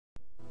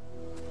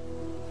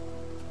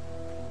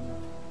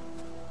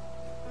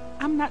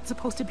I'm not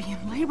supposed to be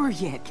in labor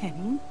yet,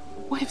 Kenny.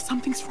 What if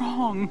something's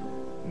wrong?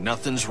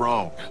 Nothing's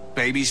wrong.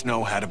 Babies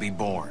know how to be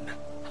born.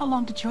 How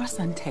long did your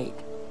son take?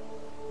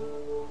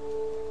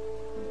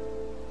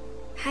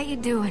 How you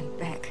doing,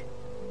 Beck?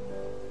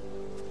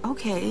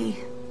 Okay.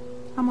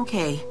 I'm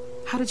okay.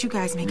 How did you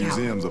guys make out?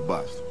 Museum's a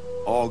bust.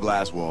 All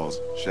glass walls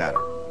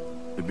shattered.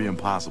 It'd be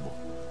impossible.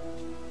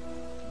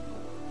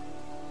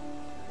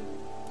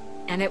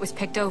 And it was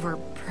picked over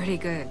pretty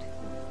good.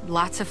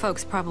 Lots of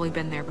folks probably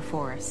been there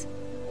before us.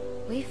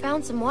 We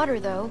found some water,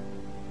 though.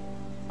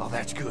 Oh,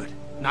 that's good.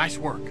 Nice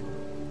work.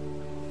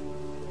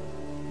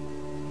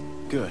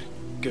 Good.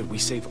 Good. We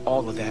save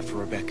all of that for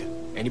Rebecca.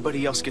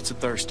 Anybody else gets a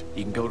thirst,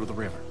 you can go to the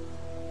river.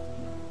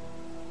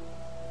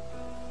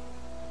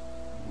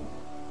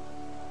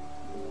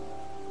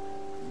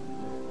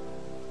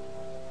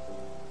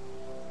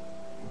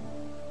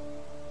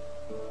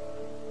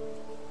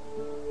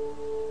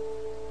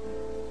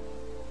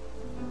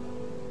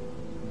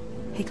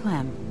 Hey,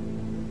 Clem.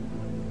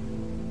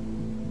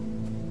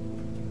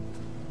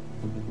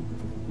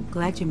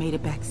 Glad you made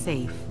it back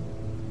safe.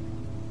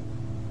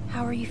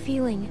 How are you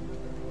feeling?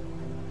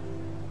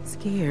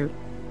 Scared.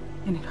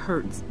 And it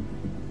hurts.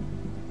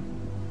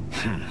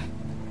 I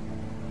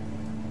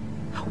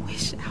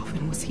wish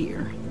Alvin was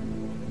here.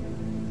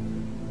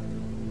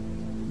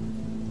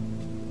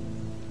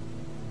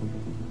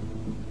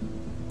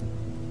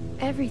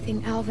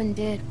 Everything Alvin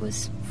did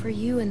was for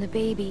you and the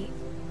baby.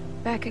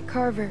 Back at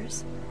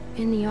Carver's,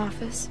 in the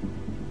office.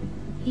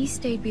 He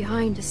stayed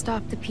behind to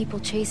stop the people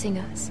chasing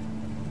us.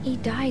 He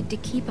died to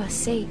keep us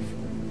safe.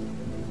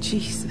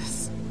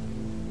 Jesus.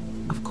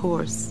 Of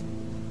course.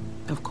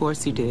 Of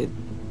course you did.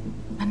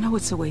 I know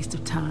it's a waste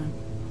of time,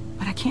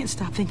 but I can't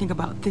stop thinking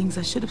about things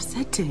I should have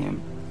said to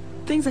him.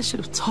 Things I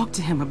should have talked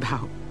to him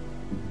about.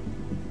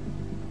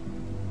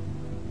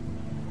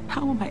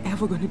 How am I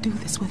ever going to do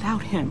this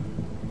without him?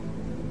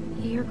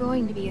 You're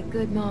going to be a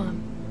good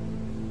mom.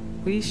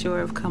 We sure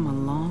have come a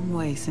long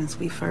way since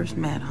we first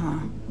met, huh?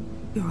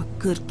 You're a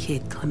good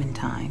kid,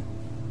 Clementine.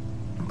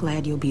 I'm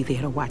glad you'll be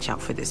there to watch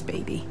out for this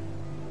baby.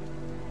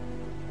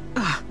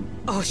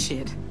 Oh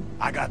shit.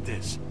 I got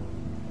this.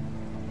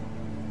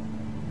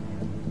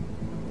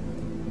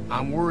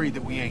 I'm worried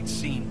that we ain't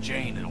seen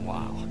Jane in a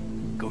while.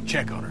 Go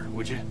check on her,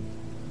 would you?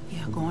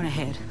 Yeah, go on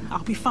ahead.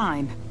 I'll be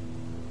fine.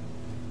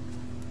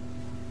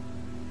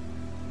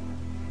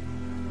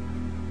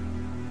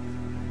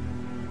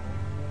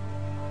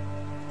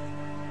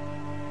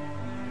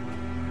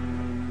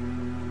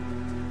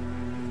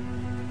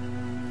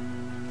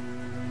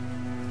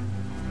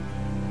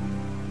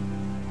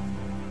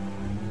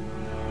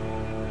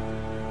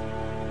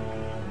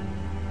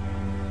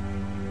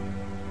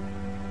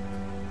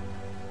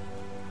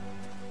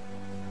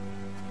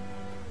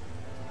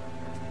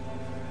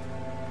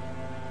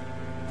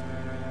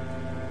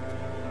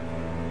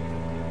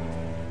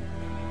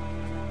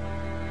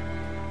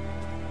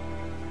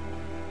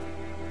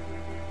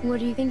 What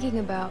are you thinking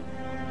about?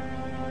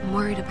 I'm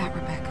worried about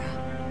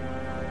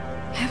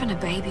Rebecca. Having a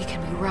baby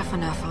can be rough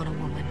enough on a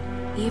woman,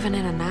 even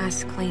in a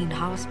nice, clean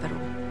hospital.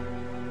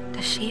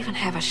 Does she even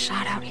have a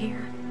shot out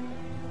here?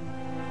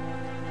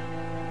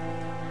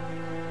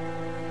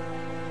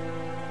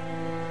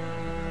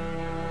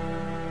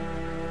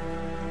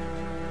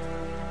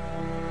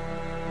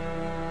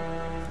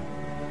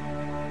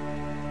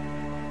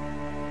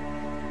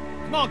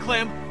 Come on,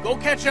 Clem. Go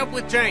catch up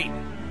with Jane.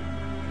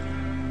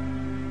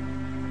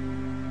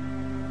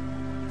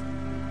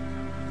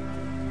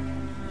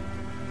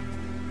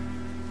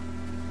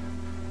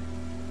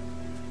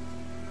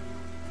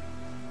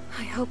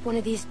 I hope one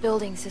of these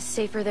buildings is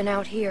safer than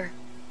out here.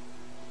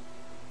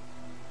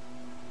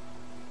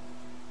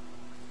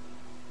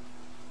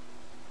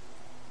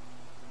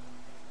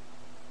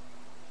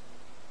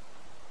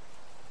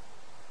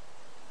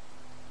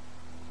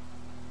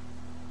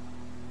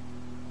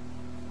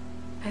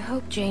 I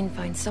hope Jane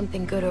finds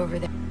something good over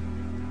there.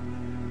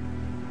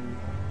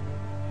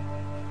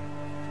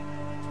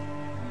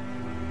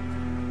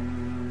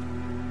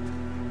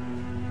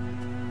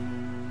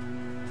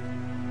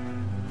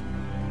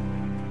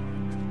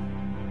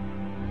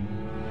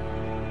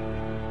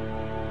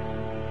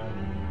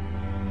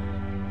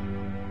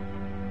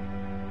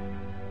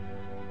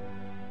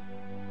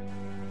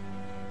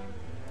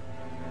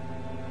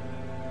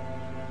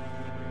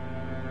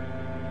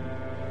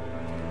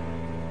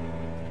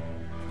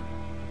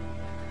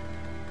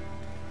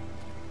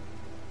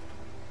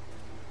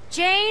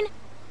 Jane?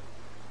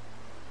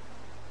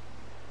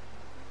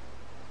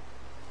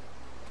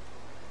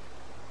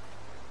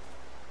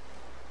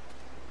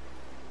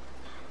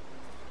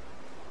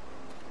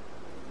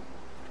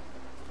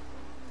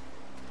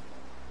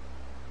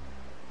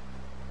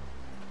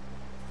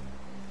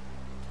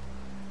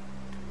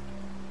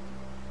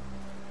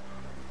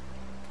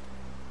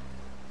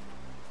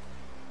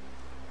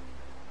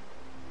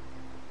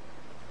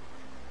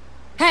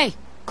 Hey,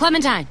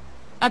 Clementine,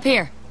 up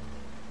here.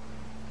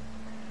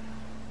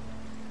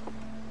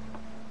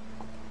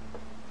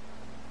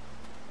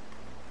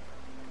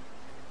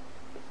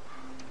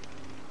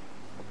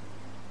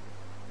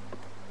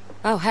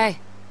 Oh, hey.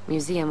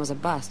 Museum was a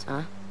bust,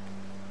 huh?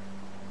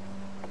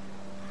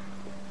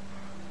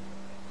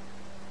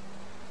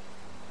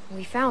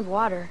 We found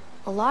water.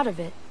 A lot of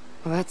it.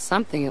 Well, that's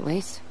something, at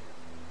least.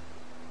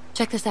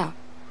 Check this out.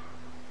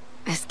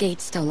 This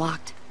gate's still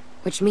locked,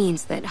 which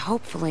means that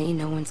hopefully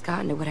no one's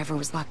gotten to whatever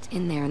was locked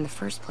in there in the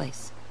first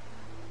place.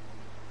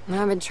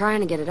 I've been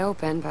trying to get it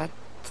open, but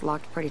it's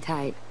locked pretty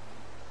tight.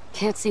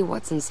 Can't see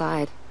what's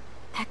inside.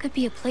 That could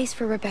be a place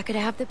for Rebecca to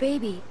have the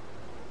baby.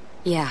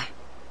 Yeah,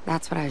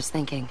 that's what I was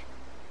thinking.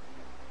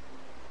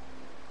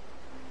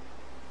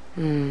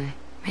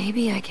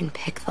 Maybe I can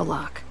pick the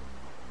lock.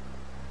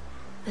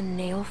 The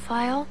nail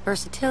file?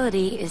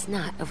 Versatility is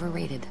not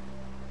overrated.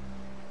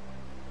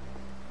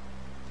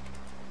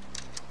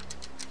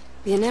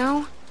 You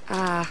know,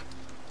 it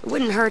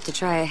wouldn't hurt to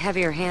try a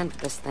heavier hand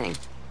with this thing.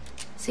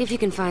 See if you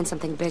can find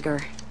something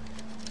bigger.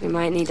 We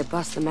might need to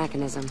bust the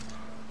mechanism.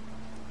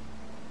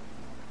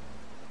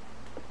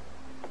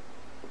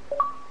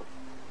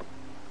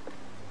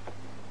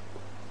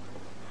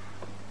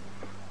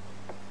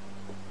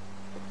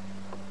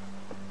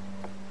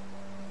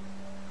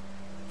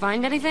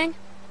 Find anything?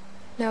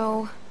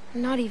 No,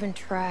 not even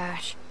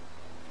trash.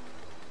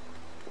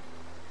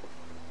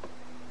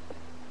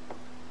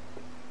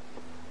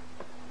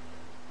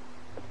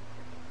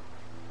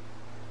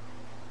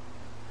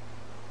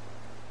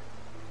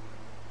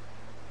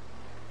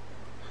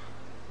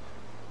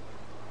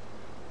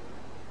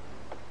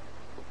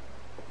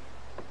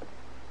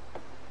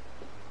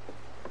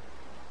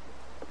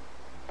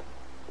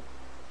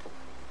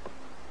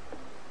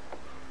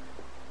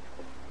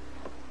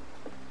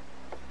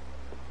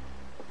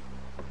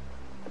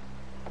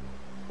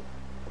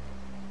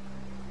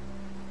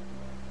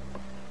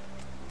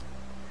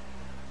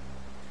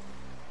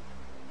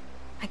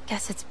 I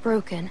guess it's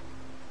broken.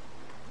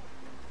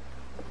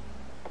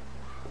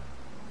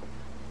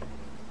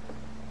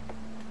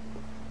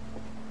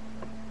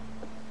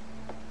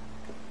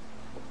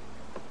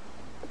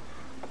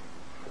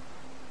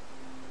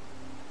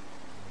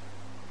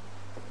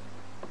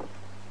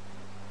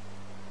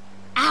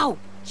 Ow!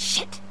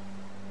 Shit!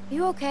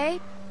 You okay?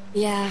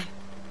 Yeah.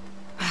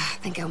 I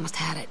think I almost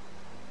had it.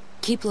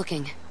 Keep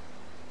looking.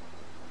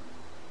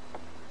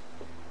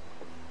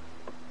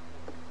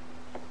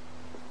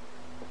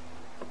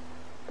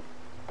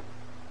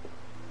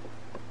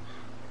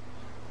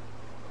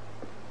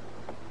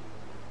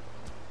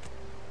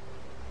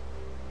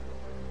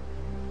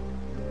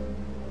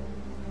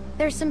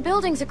 There's some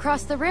buildings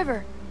across the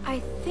river. I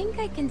think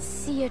I can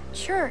see a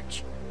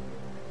church.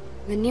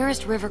 The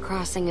nearest river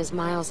crossing is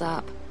miles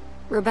up.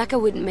 Rebecca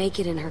wouldn't make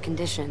it in her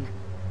condition.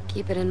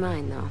 Keep it in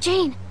mind, though.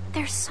 Jane,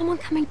 there's someone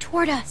coming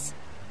toward us.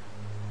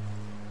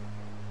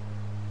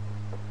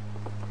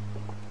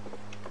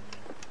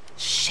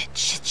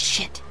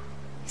 Shit.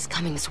 He's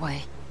coming this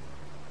way.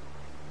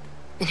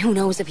 And who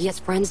knows if he has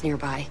friends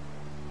nearby.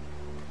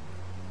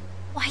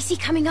 Why is he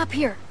coming up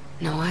here?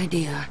 No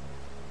idea.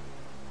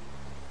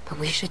 But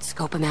we should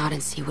scope him out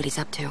and see what he's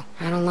up to.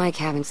 I don't like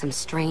having some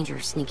stranger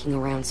sneaking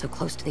around so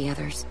close to the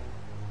others.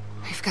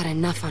 We've got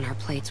enough on our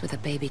plates with a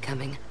baby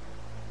coming.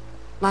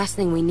 Last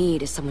thing we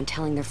need is someone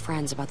telling their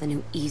friends about the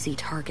new easy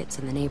targets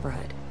in the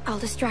neighborhood. I'll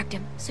distract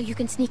him, so you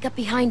can sneak up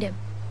behind him.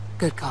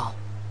 Good call.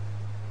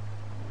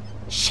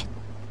 Shit.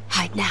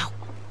 Hide now.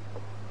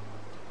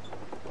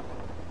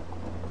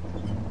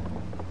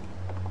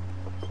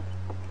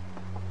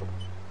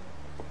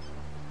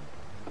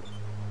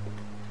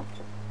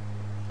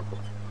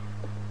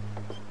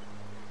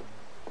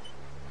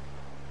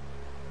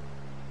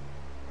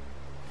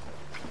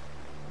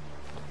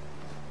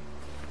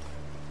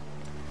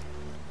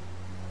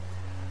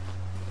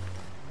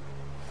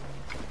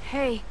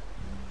 Hey.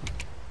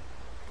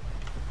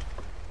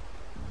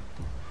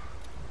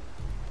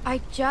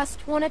 I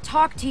just want to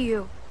talk to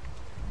you.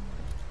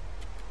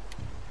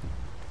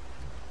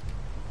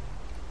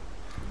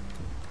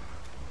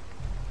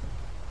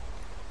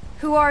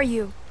 Who are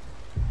you?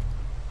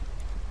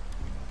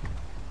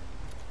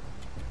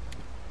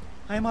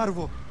 I'm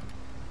Arvo.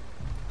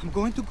 I'm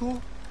going to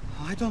go.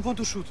 I don't want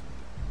to shoot.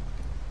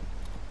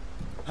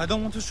 I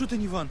don't want to shoot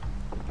anyone.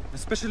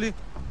 Especially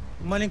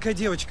маленькая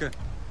девочка.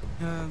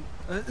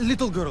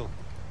 Little girl.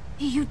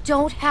 You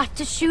don't have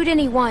to shoot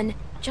anyone.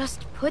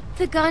 Just put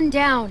the gun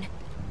down.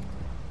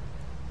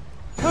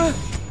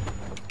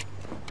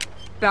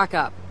 Back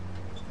up.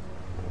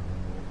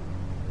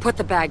 Put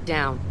the bag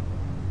down.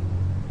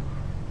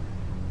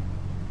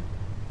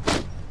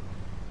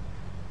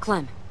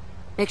 Clem,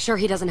 make sure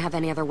he doesn't have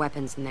any other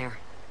weapons in there.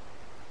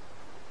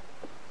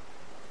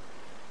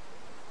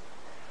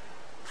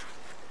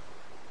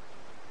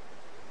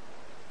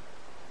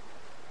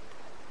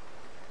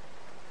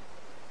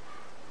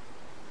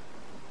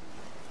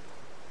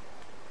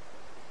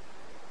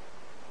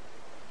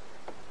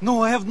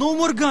 No, I have no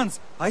more guns.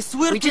 I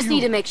swear to you. We just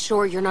need to make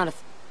sure you're not a...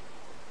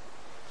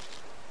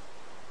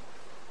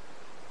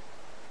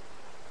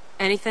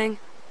 Anything?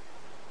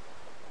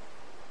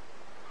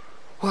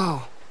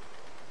 Whoa.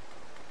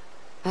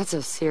 That's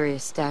a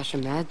serious stash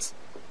of meds.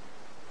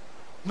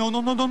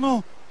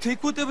 No.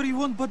 Take whatever you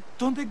want, but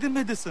don't take the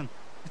medicine.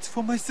 It's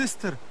for my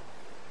sister.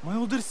 My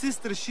older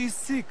sister, she's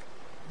sick.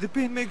 The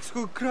pain makes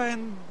her cry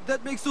and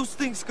that makes those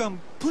things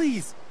come.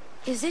 Please.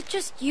 Is it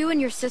just you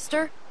and your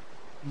sister?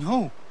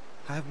 No.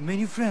 I have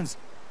many friends.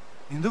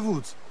 In the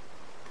woods.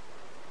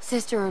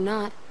 Sister or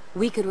not,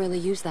 we could really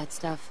use that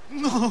stuff.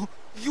 No,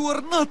 you are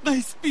not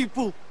nice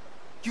people.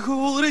 You have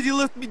already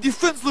left me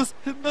defenseless,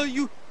 and now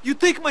you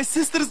take my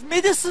sister's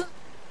medicine?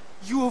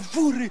 You are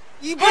worried.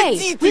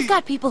 Hey, we've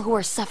got people who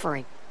are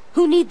suffering,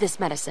 who need this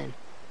medicine.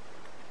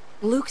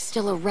 Luke's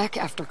still a wreck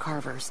after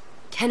Carver's.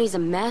 Kenny's a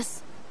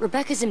mess.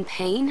 Rebecca's in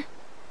pain.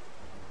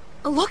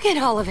 Look at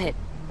all of it.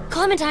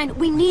 Clementine,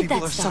 we need that stuff.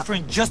 People are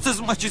suffering just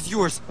as much as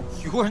yours.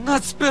 You are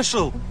not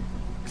special.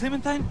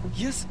 Clementine,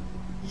 yes,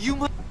 you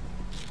must...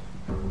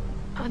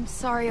 I'm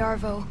sorry,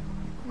 Arvo.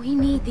 We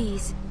need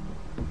these.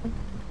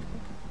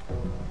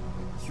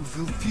 You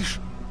will fish.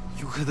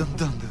 You hadn't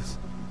done this.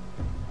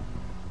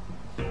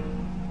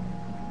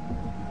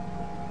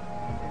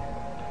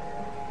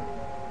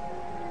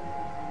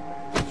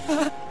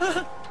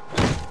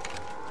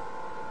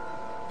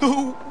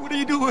 No, what are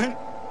you doing?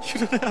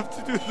 You don't have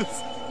to do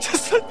this.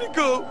 Just let me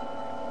go.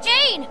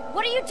 Jane,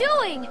 what are you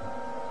doing?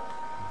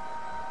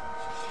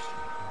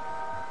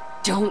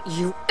 Don't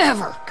you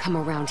ever come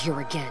around here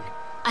again.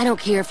 I don't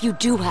care if you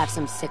do have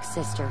some sick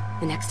sister.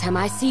 The next time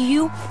I see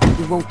you,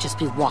 you won't just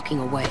be walking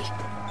away.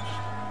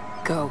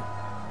 Go.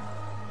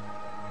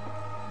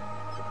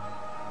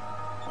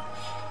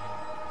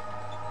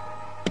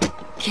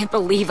 Can't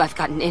believe I've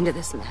gotten into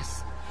this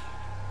mess.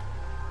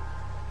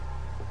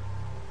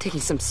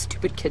 Taking some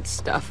stupid kid's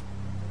stuff.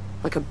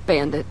 Like a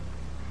bandit.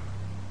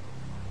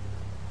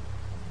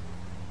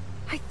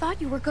 I thought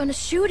you were gonna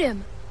shoot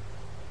him.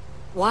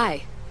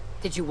 Why?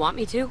 Did you want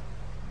me to?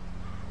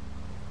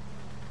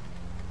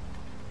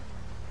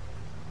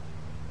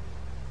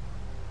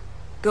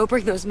 Go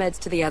bring those meds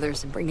to the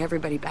others and bring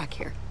everybody back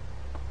here.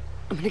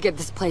 I'm gonna get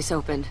this place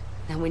opened,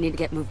 then we need to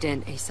get moved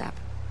in ASAP.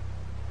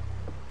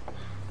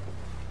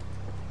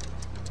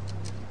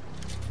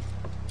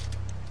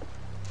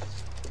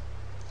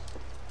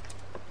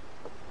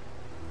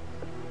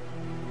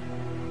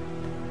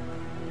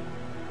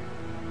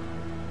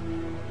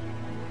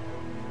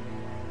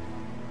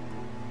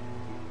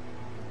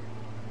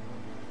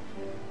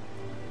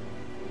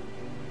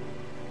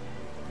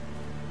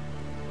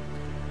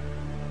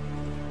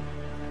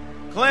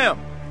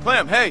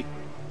 Clem, hey!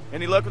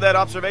 Any luck with that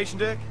observation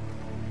deck?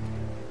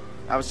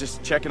 I was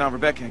just checking on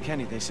Rebecca and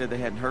Kenny. They said they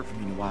hadn't heard from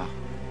you in a while.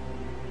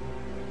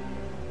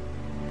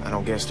 I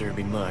don't guess there'd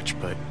be much,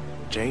 but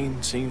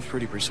Jane seems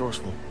pretty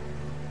resourceful.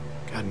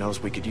 God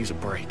knows we could use a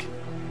break.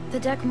 The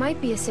deck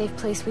might be a safe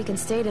place we can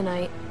stay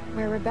tonight,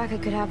 where Rebecca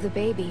could have the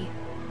baby.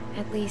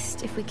 At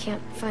least, if we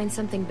can't find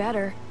something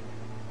better.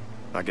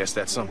 I guess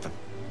that's something.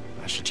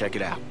 I should check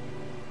it out.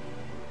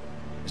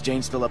 Is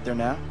Jane still up there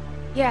now?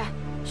 Yeah,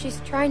 she's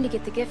trying to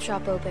get the gift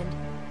shop opened.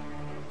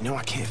 You know,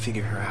 I can't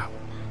figure her out.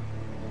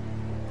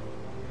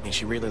 I mean,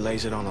 she really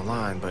lays it on the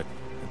line, but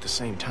at the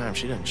same time,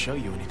 she doesn't show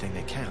you anything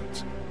that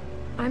counts.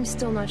 I'm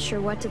still not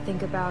sure what to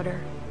think about her.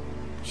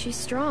 She's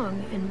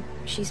strong, and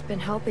she's been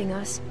helping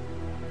us,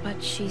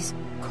 but she's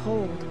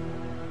cold.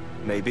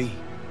 Maybe.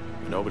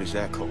 Nobody's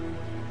that cold.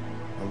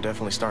 I'm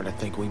definitely starting to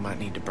think we might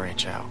need to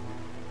branch out.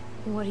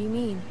 What do you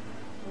mean?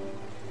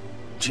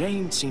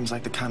 Jane seems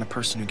like the kind of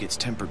person who gets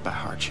tempered by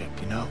hardship,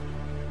 you know?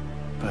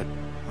 But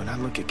when I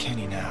look at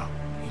Kenny now,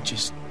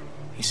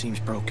 he seems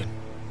broken.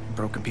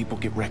 Broken people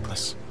get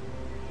reckless.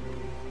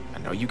 I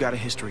know you got a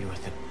history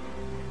with him.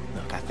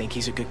 Look, I think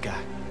he's a good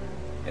guy.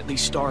 At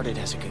least started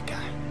as a good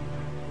guy.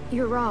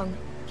 You're wrong.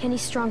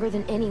 Kenny's stronger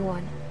than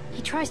anyone.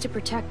 He tries to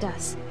protect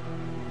us.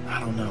 I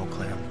don't know,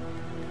 Clem.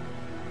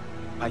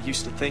 I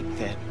used to think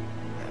that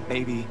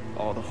maybe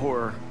all the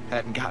horror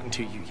hadn't gotten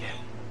to you yet.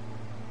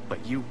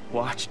 But you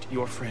watched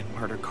your friend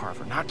murder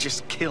Carver. Not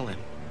just kill him,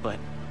 but...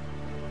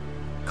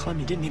 Clem,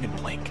 you didn't even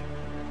blink.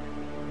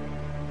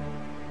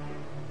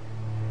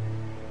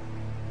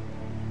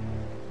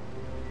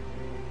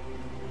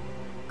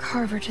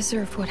 Carver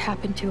deserved what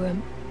happened to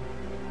him.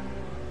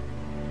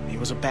 He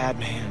was a bad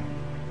man.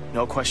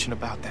 No question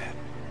about that.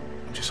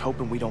 I'm just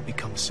hoping we don't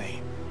become the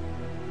same.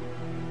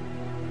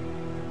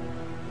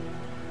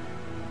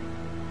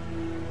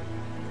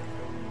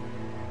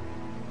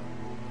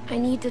 I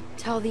need to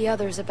tell the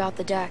others about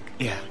the deck.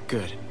 Yeah,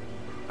 good.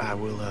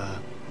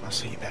 I'll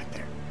see you back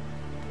there.